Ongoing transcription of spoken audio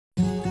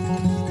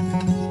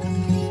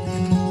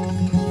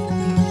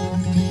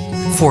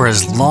For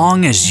as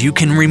long as you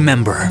can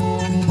remember,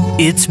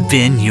 it's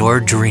been your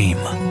dream.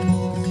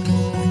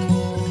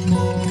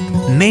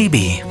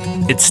 Maybe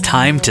it's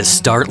time to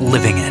start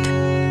living it.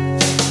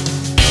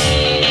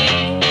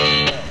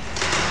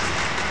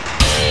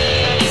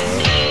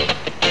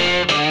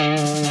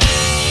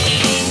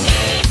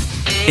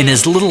 In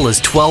as little as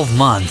 12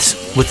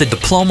 months, with a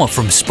diploma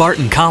from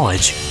Spartan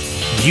College,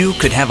 you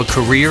could have a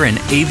career in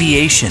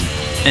aviation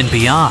and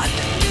beyond.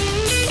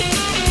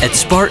 At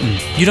Spartan,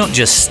 you don't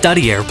just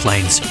study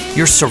airplanes,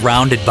 you're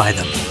surrounded by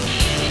them.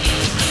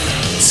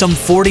 Some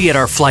 40 at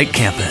our flight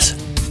campus,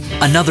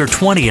 another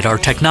 20 at our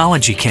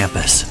technology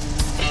campus.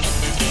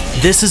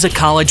 This is a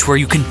college where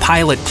you can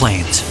pilot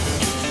planes,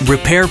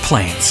 repair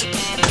planes,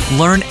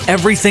 learn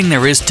everything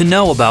there is to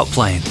know about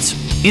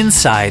planes,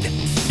 inside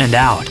and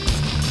out,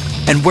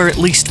 and where at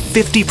least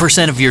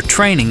 50% of your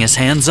training is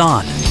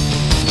hands-on.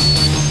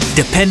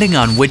 Depending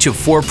on which of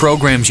 4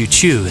 programs you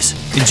choose,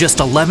 in just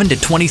 11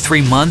 to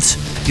 23 months,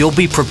 you'll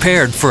be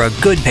prepared for a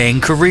good-paying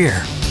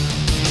career.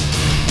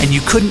 And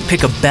you couldn't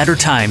pick a better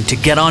time to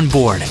get on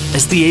board,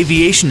 as the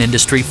aviation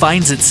industry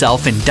finds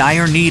itself in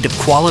dire need of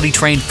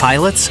quality-trained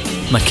pilots,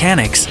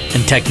 mechanics,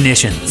 and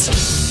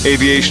technicians.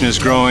 Aviation is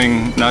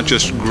growing, not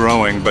just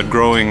growing, but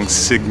growing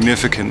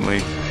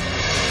significantly.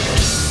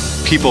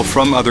 People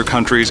from other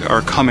countries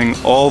are coming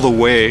all the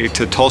way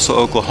to Tulsa,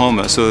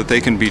 Oklahoma, so that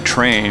they can be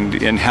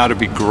trained in how to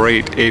be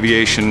great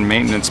aviation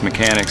maintenance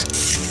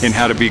mechanics, in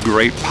how to be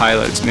great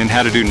pilots, and in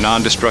how to do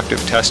non-destructive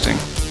testing.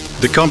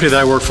 The company that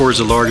I work for is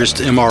the largest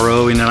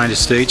MRO in the United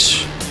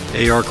States,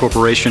 AR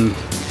Corporation,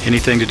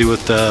 anything to do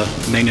with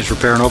maintenance,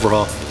 repair, and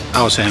overhaul.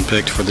 I was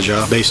handpicked for the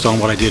job based on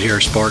what I did here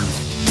at Spartan.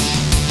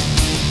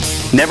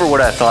 Never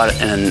would I have thought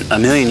in a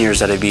million years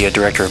that I'd be a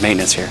director of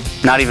maintenance here.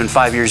 Not even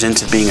 5 years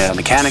into being a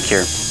mechanic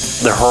here.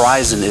 The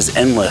horizon is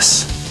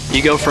endless.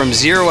 You go from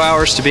 0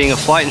 hours to being a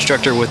flight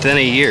instructor within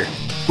a year.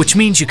 Which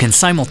means you can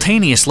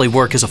simultaneously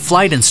work as a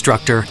flight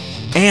instructor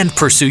and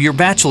pursue your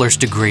bachelor's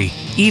degree,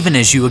 even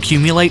as you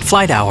accumulate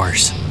flight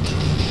hours.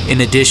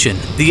 In addition,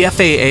 the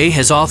FAA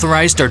has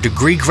authorized our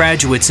degree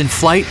graduates in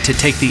flight to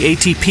take the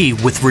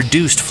ATP with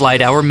reduced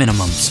flight hour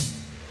minimums.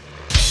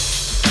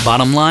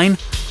 Bottom line,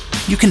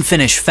 you can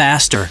finish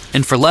faster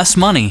and for less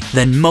money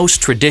than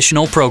most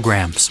traditional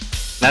programs.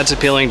 That's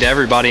appealing to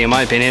everybody, in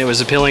my opinion. It was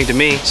appealing to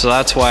me, so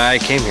that's why I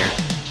came here.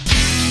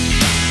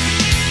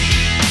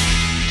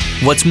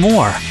 What's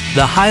more,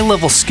 the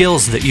high-level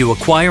skills that you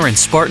acquire in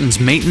Spartan's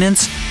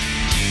maintenance,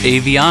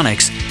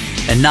 avionics,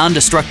 and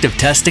non-destructive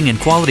testing and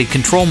quality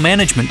control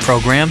management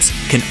programs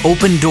can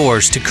open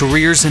doors to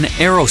careers in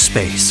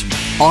aerospace,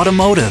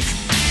 automotive,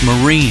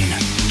 marine,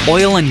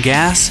 oil and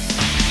gas,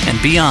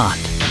 and beyond.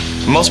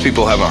 Most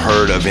people haven't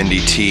heard of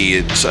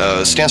NDT.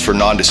 It stands for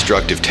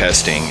non-destructive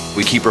testing.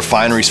 We keep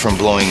refineries from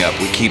blowing up.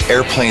 We keep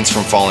airplanes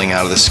from falling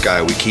out of the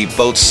sky. We keep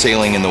boats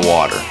sailing in the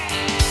water.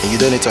 You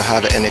don't need to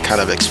have any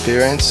kind of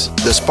experience.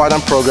 The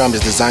Spartan program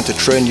is designed to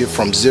train you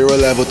from 0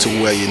 level to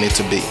where you need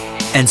to be.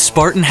 And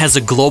Spartan has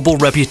a global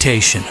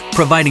reputation,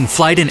 providing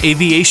flight and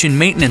aviation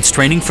maintenance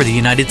training for the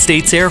United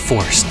States Air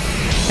Force,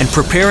 and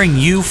preparing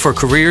you for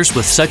careers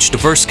with such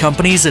diverse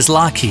companies as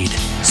Lockheed,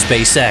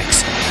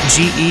 SpaceX,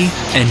 GE,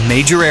 and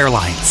major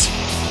airlines.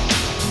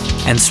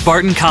 And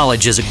Spartan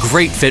College is a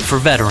great fit for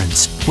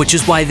veterans, which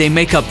is why they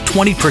make up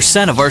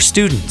 20% of our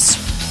students.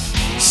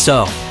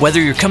 So,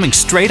 whether you're coming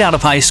straight out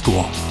of high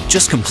school,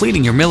 just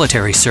completing your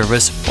military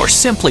service, or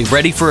simply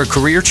ready for a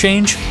career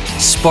change,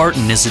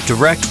 Spartan is a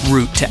direct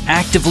route to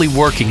actively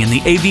working in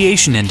the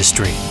aviation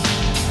industry.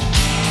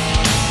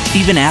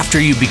 Even after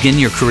you begin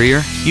your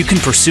career, you can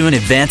pursue an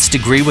advanced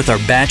degree with our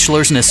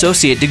bachelor's and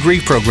associate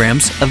degree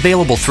programs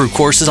available through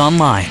courses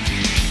online.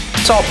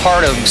 It's all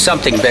part of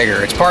something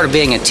bigger. It's part of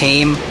being a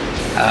team,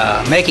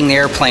 making the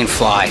airplane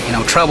fly,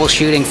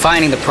 troubleshooting,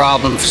 finding the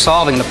problem,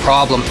 solving the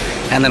problem,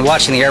 and then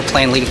watching the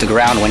airplane leave the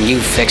ground when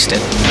you've fixed it.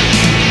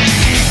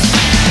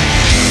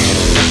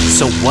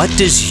 So what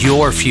does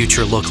your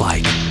future look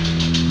like?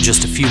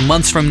 Just a few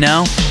months from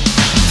now,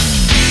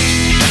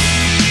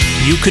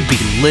 you could be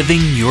living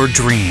your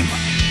dream.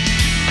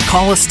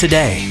 Call us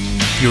today.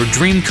 Your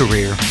dream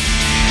career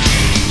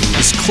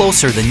is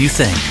closer than you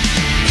think.